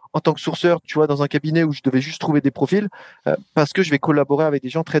faire en tant que sourceur, tu vois, dans un cabinet où je devais juste trouver des profils, parce que je vais collaborer avec des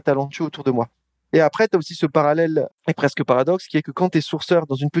gens très talentueux autour de moi. Et après, tu as aussi ce parallèle et presque paradoxe qui est que quand tu es sourceur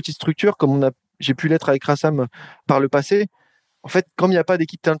dans une petite structure, comme j'ai pu l'être avec Rassam par le passé, en fait, comme il n'y a pas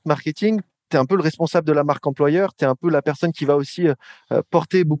d'équipe talent marketing, tu es un peu le responsable de la marque employeur, tu es un peu la personne qui va aussi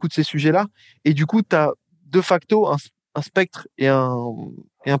porter beaucoup de ces sujets-là. Et du coup, tu as de facto un spectre et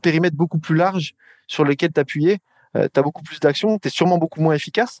un périmètre beaucoup plus large sur lequel t'appuyer. Tu as beaucoup plus d'actions, tu es sûrement beaucoup moins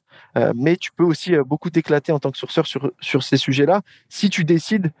efficace, mais tu peux aussi beaucoup t'éclater en tant que sourceur sur ces sujets-là si tu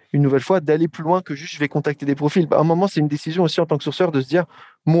décides, une nouvelle fois, d'aller plus loin que juste je vais contacter des profils. À un moment, c'est une décision aussi en tant que sourceur de se dire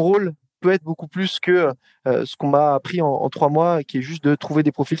mon rôle peut être beaucoup plus que ce qu'on m'a appris en 3 mois, qui est juste de trouver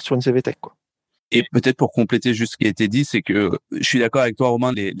des profils sur une CV Tech, quoi. Et peut-être pour compléter juste ce qui a été dit, c'est que je suis d'accord avec toi,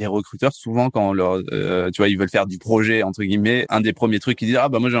 Romain, les recruteurs, souvent, quand on leur, tu vois, ils veulent faire du projet, entre guillemets, un des premiers trucs qu'ils disent,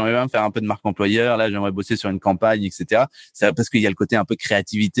 moi, j'aimerais bien faire un peu de marque employeur, là, j'aimerais bosser sur une campagne, etc. C'est parce qu'il y a le côté un peu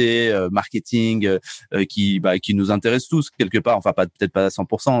créativité, marketing, qui nous intéresse tous, quelque part. Enfin, peut-être pas à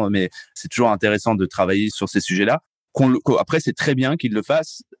 100%, mais c'est toujours intéressant de travailler sur ces sujets-là. Après, c'est très bien qu'ils le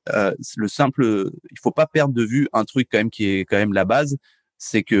fassent. Il faut pas perdre de vue un truc quand même qui est quand même la base.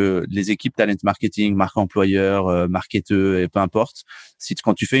 C'est que les équipes talent marketing, marque employeur, marketeur, et peu importe,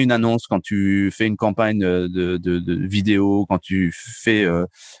 quand tu fais une annonce, quand tu fais une campagne de vidéo, quand tu fais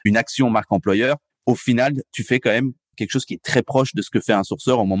une action marque employeur, au final, tu fais quand même quelque chose qui est très proche de ce que fait un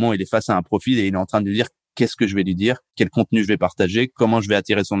sourceur au moment où il est face à un profil et il est en train de lui dire qu'est-ce que je vais lui dire, quel contenu je vais partager, comment je vais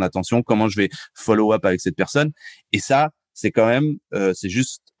attirer son attention, comment je vais follow up avec cette personne. Et ça, c'est quand même, c'est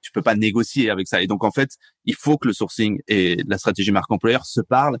juste, tu peux pas négocier avec ça. Et donc, en fait, il faut que le sourcing et la stratégie marque employeur se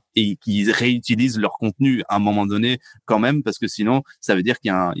parlent et qu'ils réutilisent leur contenu à un moment donné quand même, parce que sinon, ça veut dire qu'il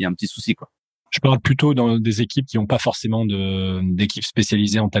y a un petit souci, quoi. Je parle plutôt dans des équipes qui n'ont pas forcément d'équipes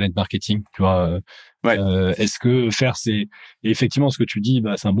spécialisées en talent marketing, tu vois. Ouais. Est-ce que et effectivement, ce que tu dis,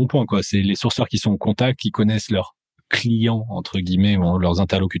 c'est un bon point, quoi. C'est les sourceurs qui sont en contact, qui connaissent leurs clients, entre guillemets, ou leurs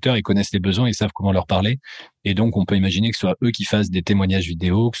interlocuteurs, ils connaissent les besoins, ils savent comment leur parler. Et donc, on peut imaginer que ce soit eux qui fassent des témoignages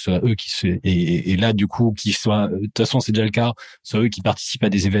vidéo, que ce soit eux et là, du coup, de toute façon, c'est déjà le cas, soit eux qui participent à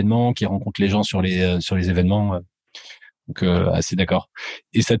des événements, qui rencontrent les gens sur les événements. Donc, assez d'accord.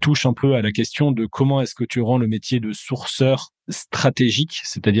 Et ça touche un peu à la question de comment est-ce que tu rends le métier de sourceur stratégique,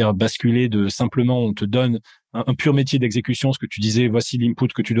 c'est-à-dire basculer de simplement on te donne un pur métier d'exécution, ce que tu disais, voici l'input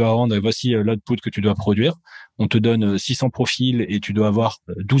que tu dois rendre et voici l'output que tu dois produire. On te donne 600 profils et tu dois avoir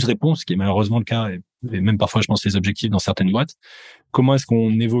 12 réponses, ce qui est malheureusement le cas et même parfois, je pense, les objectifs dans certaines boîtes. Comment est-ce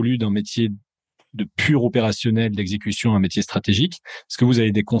qu'on évolue d'un métier de pur opérationnel d'exécution à un métier stratégique? Est-ce que vous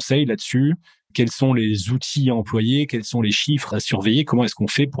avez des conseils là-dessus? Quels sont les outils à employer? Quels sont les chiffres à surveiller? Comment est-ce qu'on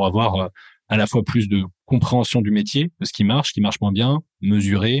fait pour avoir à la fois plus de compréhension du métier, de ce qui marche moins bien,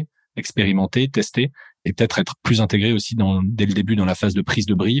 mesurer, expérimenter, tester, et peut-être être plus intégré aussi dès le début dans la phase de prise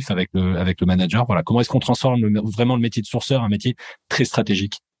de brief avec le manager? Voilà. Comment est-ce qu'on transforme vraiment le métier de sourceur en un métier très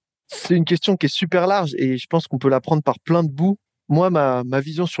stratégique? C'est une question qui est super large et je pense qu'on peut la prendre par plein de bouts. Moi, ma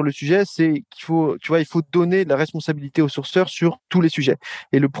vision sur le sujet, c'est qu'il faut, tu vois, il faut donner la responsabilité aux sourceurs sur tous les sujets.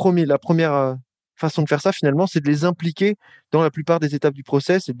 Et la première façon de faire ça, finalement, c'est de les impliquer dans la plupart des étapes du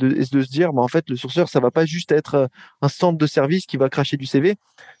process et de se dire, en fait, le sourceur, ça va pas juste être un centre de service qui va cracher du CV.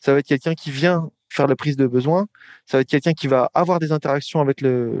 Ça va être quelqu'un qui vient faire la prise de besoin. Ça va être quelqu'un qui va avoir des interactions avec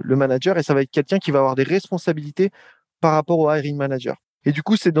le manager et ça va être quelqu'un qui va avoir des responsabilités par rapport au hiring manager. Et du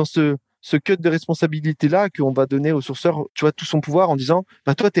coup, c'est dans ce cut de responsabilité-là qu'on va donner au sourceur, tu vois, tout son pouvoir en disant,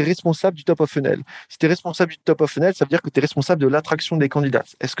 toi, tu es responsable du top of funnel. Si tu es responsable du top of funnel, ça veut dire que tu es responsable de l'attraction des candidats.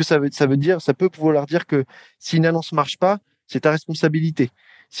 Est-ce que ça peut vouloir dire que si une annonce marche pas, c'est ta responsabilité.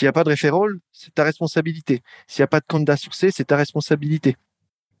 S'il n'y a pas de referral, c'est ta responsabilité. S'il n'y a pas de candidat sourcé, c'est ta responsabilité.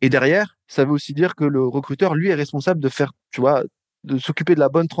 Et derrière, ça veut aussi dire que le recruteur, lui, est responsable de faire, tu vois, de s'occuper de la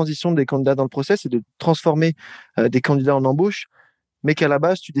bonne transition des candidats dans le process et de transformer des candidats en embauche, mais qu'à la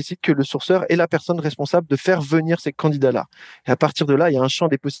base, tu décides que le sourceur est la personne responsable de faire venir ces candidats-là. Et à partir de là, il y a un champ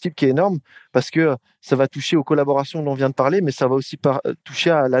des possibles qui est énorme parce que ça va toucher aux collaborations dont on vient de parler, mais ça va aussi toucher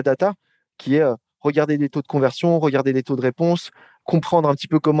à la data qui est regarder les taux de conversion, regarder les taux de réponse, comprendre un petit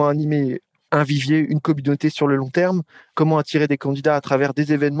peu comment animer un vivier, une communauté sur le long terme, comment attirer des candidats à travers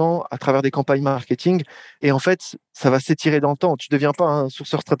des événements, à travers des campagnes marketing. Et en fait, ça va s'étirer dans le temps. Tu ne deviens pas un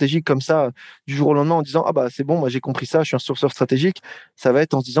sourceur stratégique comme ça du jour au lendemain en disant « Ah bah c'est bon, moi j'ai compris ça, je suis un sourceur stratégique ». Ça va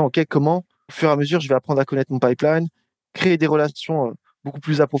être en se disant « Ok, comment, au fur et à mesure, je vais apprendre à connaître mon pipeline, créer des relations beaucoup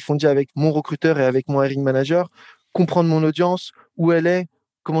plus approfondies avec mon recruteur et avec mon hiring manager, comprendre mon audience, où elle est,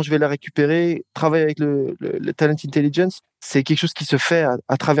 comment je vais la récupérer, travailler avec le talent intelligence ». C'est quelque chose qui se fait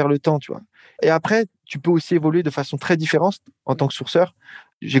à travers le temps, tu vois. Et après, tu peux aussi évoluer de façon très différente en tant que sourceur.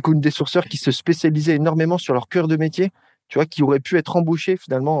 J'ai connu des sourceurs qui se spécialisaient énormément sur leur cœur de métier, tu vois, qui auraient pu être embauchés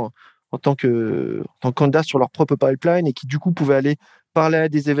finalement en tant que candidat sur leur propre pipeline et qui du coup pouvaient aller parler à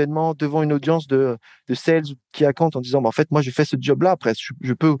des événements devant une audience de sales qui account en disant en fait moi j'ai fait ce job-là, après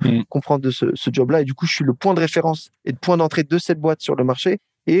je peux comprendre de ce job-là et du coup je suis le point de référence et de point d'entrée de cette boîte sur le marché.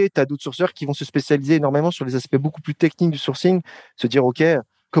 Et tu as d'autres sourceurs qui vont se spécialiser énormément sur les aspects beaucoup plus techniques du sourcing, se dire ok,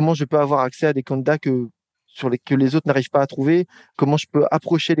 comment je peux avoir accès à des candidats que les autres n'arrivent pas à trouver, comment je peux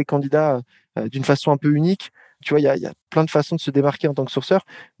approcher les candidats d'une façon un peu unique. Tu vois, il y a plein de façons de se démarquer en tant que sourceur,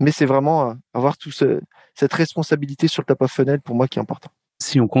 mais c'est vraiment avoir cette responsabilité sur le top of funnel pour moi qui est important.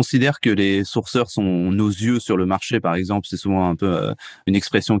 Si on considère que les sourceurs sont nos yeux sur le marché, par exemple, c'est souvent un peu une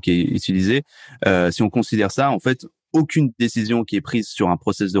expression qui est utilisée. Si on considère ça, en fait, aucune décision qui est prise sur un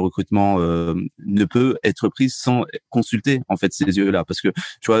process de recrutement ne peut être prise sans consulter en fait ces yeux-là, parce que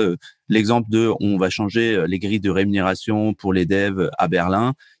tu vois l'exemple de on va changer les grilles de rémunération pour les devs à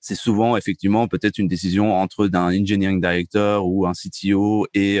Berlin, c'est souvent effectivement peut-être une décision entre d'un engineering director ou un CTO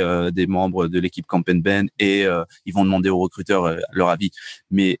et des membres de l'équipe campaign ban et ils vont demander aux recruteurs leur avis,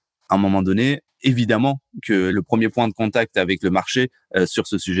 mais à un moment donné, évidemment que le premier point de contact avec le marché sur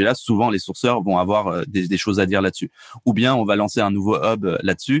ce sujet-là, souvent les sourceurs vont avoir des choses à dire là-dessus. Ou bien on va lancer un nouveau hub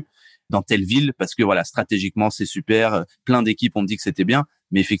là-dessus dans telle ville parce que voilà, stratégiquement c'est super, plein d'équipes ont dit que c'était bien,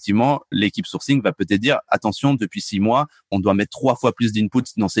 mais effectivement l'équipe sourcing va peut-être dire attention, depuis 6 mois on doit mettre 3 fois plus d'input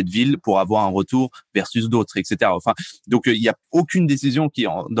dans cette ville pour avoir un retour versus d'autres, etc. Enfin, donc il y a aucune décision qui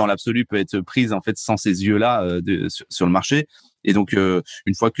dans l'absolu peut être prise en fait sans ces yeux-là sur le marché. Et donc,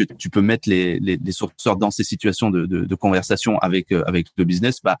 une fois que tu peux mettre les sourceurs dans ces situations de conversation avec le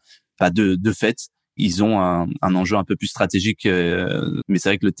business, de fait, ils ont un enjeu un peu plus stratégique. Mais c'est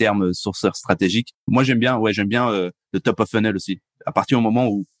vrai que le terme sourceur stratégique, moi j'aime bien le top of funnel aussi. À partir du moment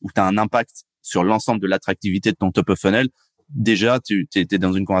où tu as un impact sur l'ensemble de l'attractivité de ton top of funnel, déjà, tu étais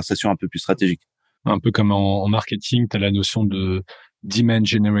dans une conversation un peu plus stratégique. Un peu comme en marketing, tu as la notion de demand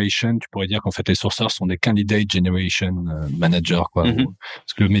generation. Tu pourrais dire qu'en fait, les sourceurs sont des candidate generation managers, quoi.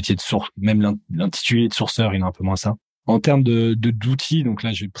 Parce que le métier de source, même l'intitulé de sourceur, il a un peu moins ça. En termes d'outils, donc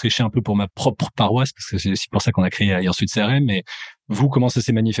là, je vais prêcher un peu pour ma propre paroisse, parce que c'est aussi pour ça qu'on a créé Ensuite CRM. Mais vous, comment ça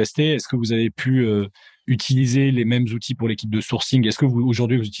s'est manifesté? Est-ce que vous avez pu utiliser les mêmes outils pour l'équipe de sourcing? Est-ce que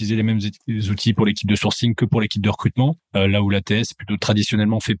aujourd'hui vous utilisez les mêmes outils pour l'équipe de sourcing que pour l'équipe de recrutement, là où l'ATS est plutôt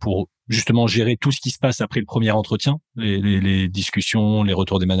traditionnellement fait pour justement gérer tout ce qui se passe après le premier entretien, les discussions, les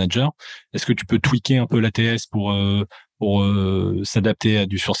retours des managers? Est-ce que tu peux tweaker un peu l'ATS pour s'adapter à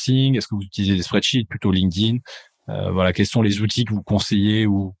du sourcing? Est-ce que vous utilisez des spreadsheets, plutôt LinkedIn? Voilà, quels sont les outils que vous conseillez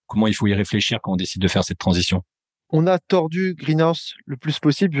ou comment il faut y réfléchir quand on décide de faire cette transition? On a tordu Greenhouse le plus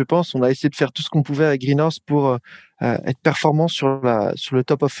possible, je pense. On a essayé de faire tout ce qu'on pouvait avec Greenhouse pour être performant sur le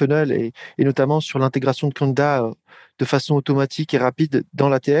top of funnel et notamment sur l'intégration de candidats de façon automatique et rapide dans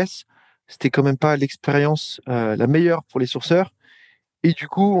l'ATS. C'était quand même pas l'expérience la meilleure pour les sourceurs. Et du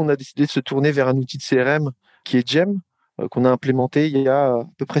coup, on a décidé de se tourner vers un outil de CRM qui est Gem, qu'on a implémenté il y a à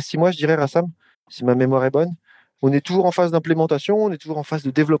peu près 6 mois, je dirais, Rassam, si ma mémoire est bonne. On est toujours en phase d'implémentation, on est toujours en phase de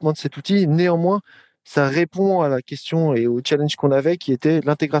développement de cet outil. Néanmoins, ça répond à la question et au challenge qu'on avait, qui était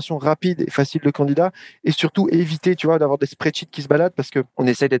l'intégration rapide et facile de candidats, et surtout éviter, tu vois, d'avoir des spreadsheets qui se baladent, parce que on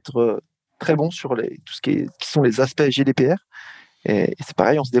essaie d'être très bon sur tout ce qui sont les aspects GDPR. Et c'est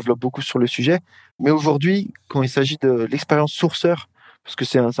pareil, on se développe beaucoup sur le sujet. Mais aujourd'hui, quand il s'agit de l'expérience sourceur, parce que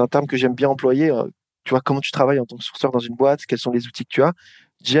c'est un terme que j'aime bien employer, tu vois, comment tu travailles en tant que sourceur dans une boîte, quels sont les outils que tu as.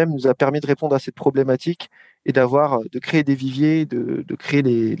 GM nous a permis de répondre à cette problématique et de créer des viviers, de créer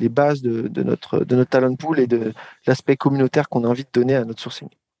les bases de notre talent pool et de l'aspect communautaire qu'on a envie de donner à notre sourcing.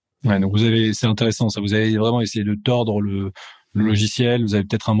 Ouais, donc c'est intéressant, ça. Vous avez vraiment essayé de tordre le logiciel. Vous avez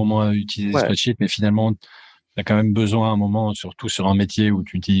peut-être un moment à utiliser spreadsheet, mais finalement, t'as quand même besoin à un moment, surtout sur un métier où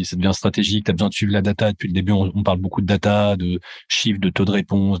ça devient stratégique, t'as besoin de suivre la data. Depuis le début, on parle beaucoup de data, de chiffres, de taux de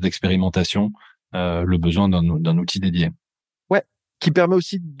réponse, d'expérimentation, le besoin d'un outil dédié. Ouais, qui permet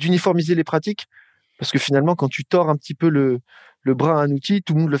aussi d'uniformiser les pratiques, parce que finalement, quand tu tords un petit peu le bras à un outil,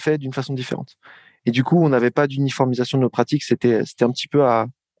 tout le monde le fait d'une façon différente. Et du coup, on n'avait pas d'uniformisation de nos pratiques, c'était un petit peu à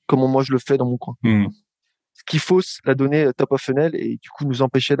comment moi je le fais dans mon coin. Ce qui fausse la donnée top of funnel et du coup nous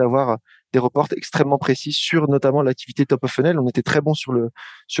empêchait d'avoir des reports extrêmement précis sur notamment l'activité top of funnel. On était très bon sur le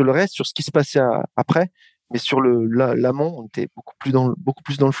reste, sur ce qui se passait après, mais sur l'amont, on était beaucoup plus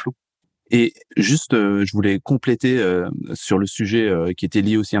dans le flow. Et juste, je voulais compléter sur le sujet qui était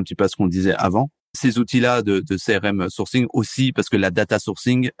lié aussi un petit peu à ce qu'on disait avant. Ces outils-là de CRM sourcing aussi, parce que la data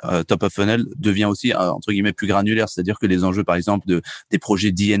sourcing top of funnel devient aussi entre guillemets plus granulaire, c'est-à-dire que les enjeux par exemple des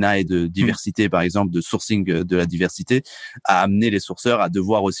projets d'INA et de diversité, par exemple de sourcing de la diversité, a amené les sourceurs à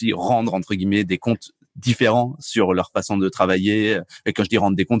devoir aussi rendre entre guillemets des comptes différents sur leur façon de travailler. Et quand je dis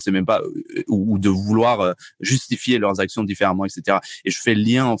rendre des comptes, c'est même pas ou de vouloir justifier leurs actions différemment, etc. Et je fais le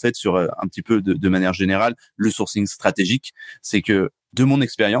lien en fait sur un petit peu de manière générale le sourcing stratégique, c'est que de mon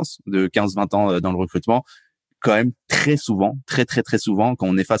expérience de 15-20 ans dans le recrutement, quand même très souvent, très souvent, quand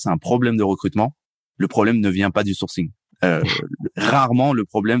on est face à un problème de recrutement, le problème ne vient pas du sourcing. Rarement le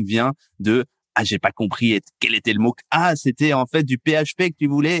problème vient de j'ai pas compris quel était le mot. C'était en fait du PHP que tu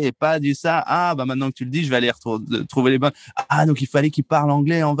voulais et pas du ça. Maintenant que tu le dis, je vais aller trouver les bonnes. Donc il fallait qu'il parle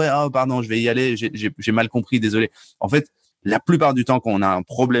anglais en vrai. Pardon, je vais y aller. J'ai mal compris, désolé. En fait, la plupart du temps quand on a un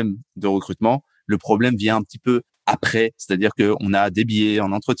problème de recrutement, le problème vient un petit peu après, c'est-à-dire que on a des biais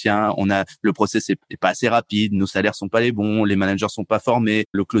en entretien, le process est pas assez rapide, nos salaires sont pas les bons, les managers sont pas formés,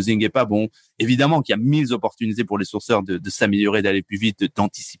 le closing est pas bon. Évidemment qu'il y a 1000 opportunités pour les sourceurs de s'améliorer, d'aller plus vite,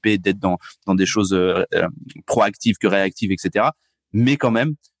 d'anticiper, d'être dans des choses proactives que réactives, etc. Mais quand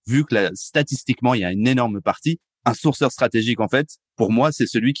même, vu que statistiquement il y a une énorme partie, un sourceur stratégique en fait, pour moi, c'est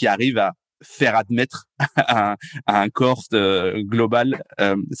celui qui arrive à faire admettre à un cohort global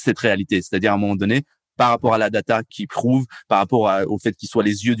cette réalité, c'est-à-dire à un moment donné, par rapport à la data qui prouve, par rapport au fait qu'il soit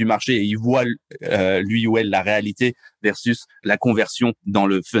les yeux du marché et il voit lui ou elle la réalité versus la conversion dans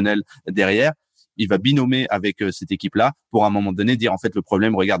le funnel derrière, il va binomer avec cette équipe-là pour à un moment donné dire en fait le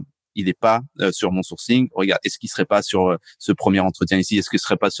problème, regarde, il n'est pas sur mon sourcing, regarde, est-ce qu'il serait pas sur ce premier entretien ici, est-ce qu'il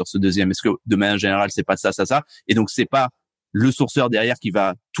serait pas sur ce deuxième, est-ce que de manière générale c'est pas ça, et donc c'est pas le sourceur derrière qui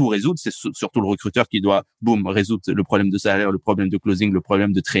va tout résoudre, c'est surtout le recruteur qui doit résoudre le problème de salaire, le problème de closing, le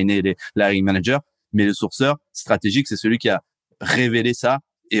problème de traîner les hiring managers. Mais le sourceur stratégique, c'est celui qui a révélé ça.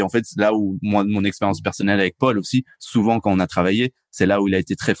 Et en fait, là où moi, mon expérience personnelle avec Paul aussi, souvent quand on a travaillé, c'est là où il a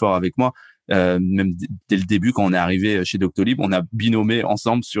été très fort avec moi. même dès le début, quand on est arrivé chez Doctolib, on a binômé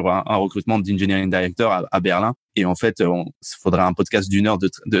ensemble sur un recrutement d'engineering director à Berlin. Et en fait, il faudrait un podcast d'une heure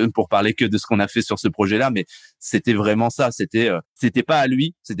pour parler que de ce qu'on a fait sur ce projet-là. Mais c'était vraiment ça. C'était pas à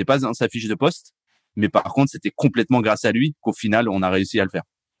lui, c'était pas dans sa fiche de poste. Mais par contre, c'était complètement grâce à lui qu'au final, on a réussi à le faire.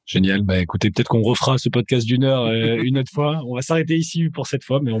 Génial. Bah, écoutez, peut-être qu'on refera ce podcast d'une heure une autre fois. On va s'arrêter ici pour cette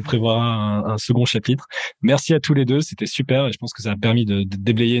fois, mais on prévoira un second chapitre. Merci à tous les deux. C'était super et je pense que ça a permis de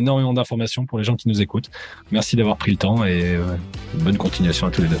déblayer énormément d'informations pour les gens qui nous écoutent. Merci d'avoir pris le temps et bonne continuation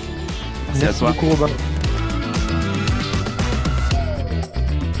à tous les deux. Merci beaucoup, Robin.